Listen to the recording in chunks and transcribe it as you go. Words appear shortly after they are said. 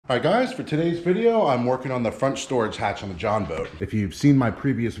Alright guys, for today's video, I'm working on the front storage hatch on the John boat. If you've seen my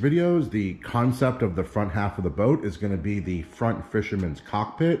previous videos, the concept of the front half of the boat is going to be the front fisherman's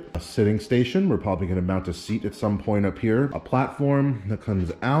cockpit, a sitting station. We're probably going to mount a seat at some point up here, a platform that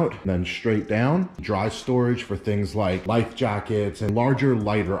comes out, then straight down, dry storage for things like life jackets and larger,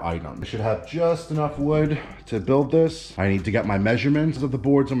 lighter items. I should have just enough wood to build this. I need to get my measurements of the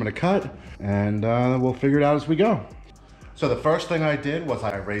boards I'm going to cut, and we'll figure it out as we go. So the first thing I did was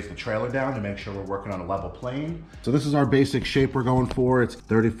I raised the trailer down to make sure we're working on a level plane. So this is our basic shape we're going for. It's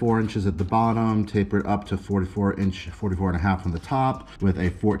 34 inches at the bottom, tapered up to 44 and a half on the top with a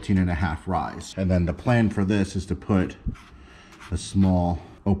 14.5 rise. And then the plan for this is to put a small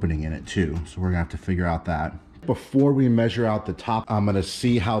opening in it too. So we're gonna have to figure out that. Before we measure out the top, I'm gonna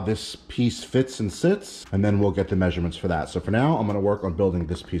see how this piece fits and sits, and then we'll get the measurements for that. So for now, I'm gonna work on building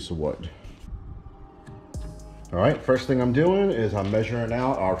this piece of wood. All right, first thing I'm doing is I'm measuring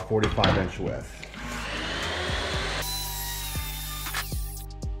out our 45-inch width.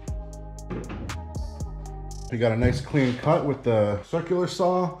 We got a nice clean cut with the circular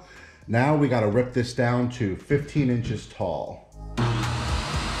saw. Now we got to rip this down to 15 inches tall.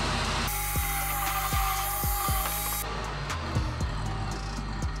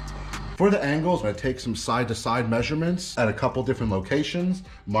 For the angles, I'm going to take some side-to-side measurements at a couple different locations,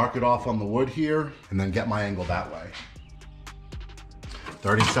 mark it off on the wood here, and then get my angle that way.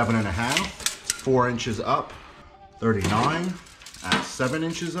 37.5, 4 inches up, 39, at 7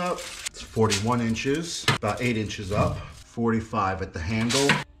 inches up, it's 41 inches, about 8 inches up, 45 at the handle,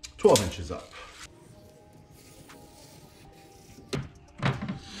 12 inches up.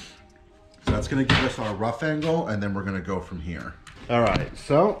 So that's going to give us our rough angle, and then we're going to go from here. All right,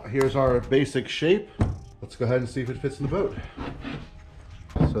 so here's our basic shape. Let's go ahead and see if it fits in the boat.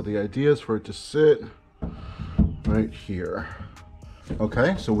 So the idea is for it to sit right here.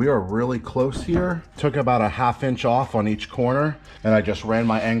 Okay, so we are really close here. Took about a 1/2 inch off on each corner, and I just ran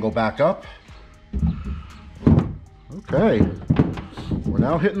my angle back up. Okay, we're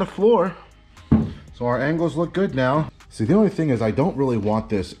now hitting the floor. So our angles look good now. See, the only thing is I don't really want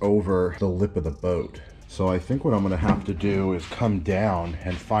this over the lip of the boat. So I think what I'm gonna have to do is come down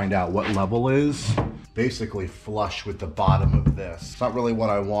and find out what level is basically flush with the bottom of this. It's not really what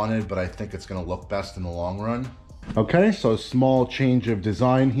I wanted, but I think it's gonna look best in the long run. Okay, so a small change of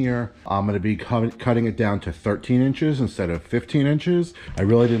design here. I'm gonna be cutting it down to 13 inches instead of 15 inches. I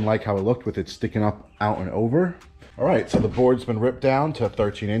really didn't like how it looked with it sticking up out and over. All right, so the board's been ripped down to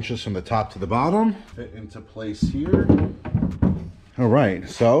 13 inches from the top to the bottom. Fit into place here. All right,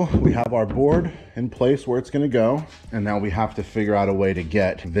 so we have our board in place where it's gonna go, and now we have to figure out a way to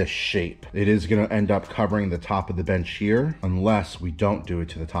get this shape. It is gonna end up covering the top of the bench here, unless we don't do it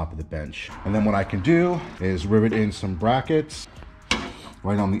to the top of the bench. And then what I can do is rivet in some brackets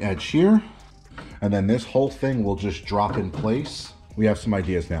right on the edge here, and then this whole thing will just drop in place. We have some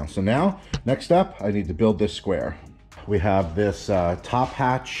ideas now. So now, next step, I need to build this square. We have this top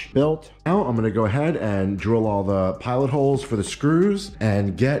hatch built. Now I'm gonna go ahead and drill all the pilot holes for the screws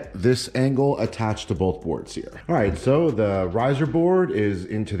and get this angle attached to both boards here. All right, so the riser board is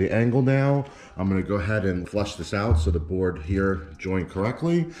into the angle now. I'm gonna go ahead and flush this out so the board here join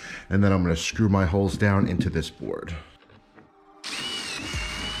correctly. And then I'm gonna screw my holes down into this board.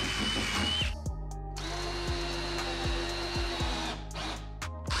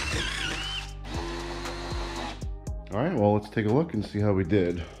 All right, well, let's take a look and see how we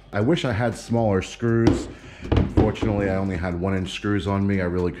did. I wish I had smaller screws. Unfortunately, I only had 1 inch screws on me. I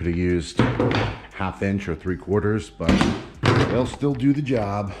really could have used 1/2 inch or 3/4, but they'll still do the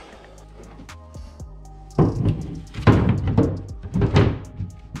job.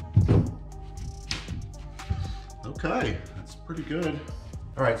 Okay, that's pretty good.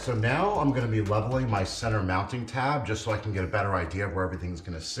 All right, so now I'm gonna be leveling my center mounting tab just so I can get a better idea of where everything's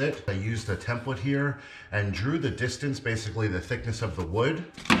gonna sit. I used a template here and drew the distance, basically the thickness of the wood.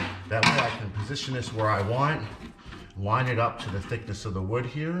 That way I can position this where I want, line it up to the thickness of the wood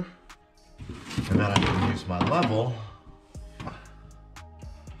here, and then I can use my level.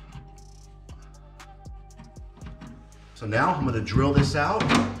 So now I'm gonna drill this out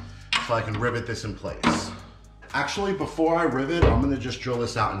so I can rivet this in place. Actually, before I rivet, I'm gonna just drill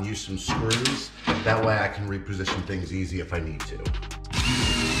this out and use some screws. That way I can reposition things easy if I need to.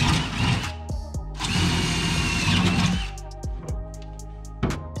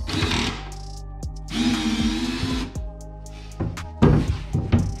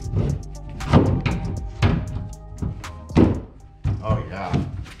 Oh yeah,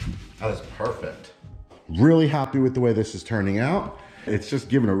 that is perfect. Really happy with the way this is turning out. It's just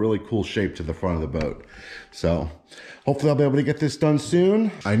giving a really cool shape to the front of the boat. So hopefully I'll be able to get this done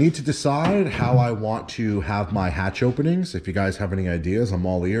soon. I need to decide how I want to have my hatch openings. If you guys have any ideas, I'm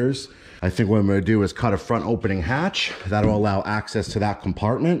all ears. I think what I'm gonna do is cut a front opening hatch. That'll allow access to that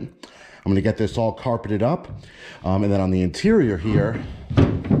compartment. I'm gonna get this all carpeted up. And then on the interior here,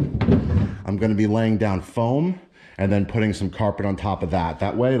 I'm gonna be laying down foam and then putting some carpet on top of that.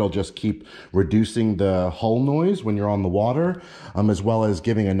 That way it'll just keep reducing the hull noise when you're on the water, as well as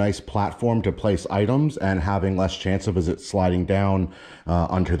giving a nice platform to place items and having less chance of it sliding down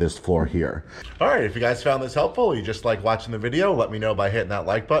under this floor here. All right, if you guys found this helpful, or you just like watching the video, let me know by hitting that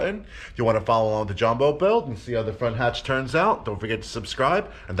like button. If you want to follow along with the John boat build and see how the front hatch turns out, don't forget to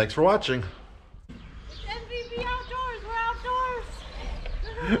subscribe, and thanks for watching. MVP outdoors,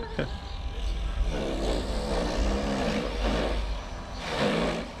 we're outdoors.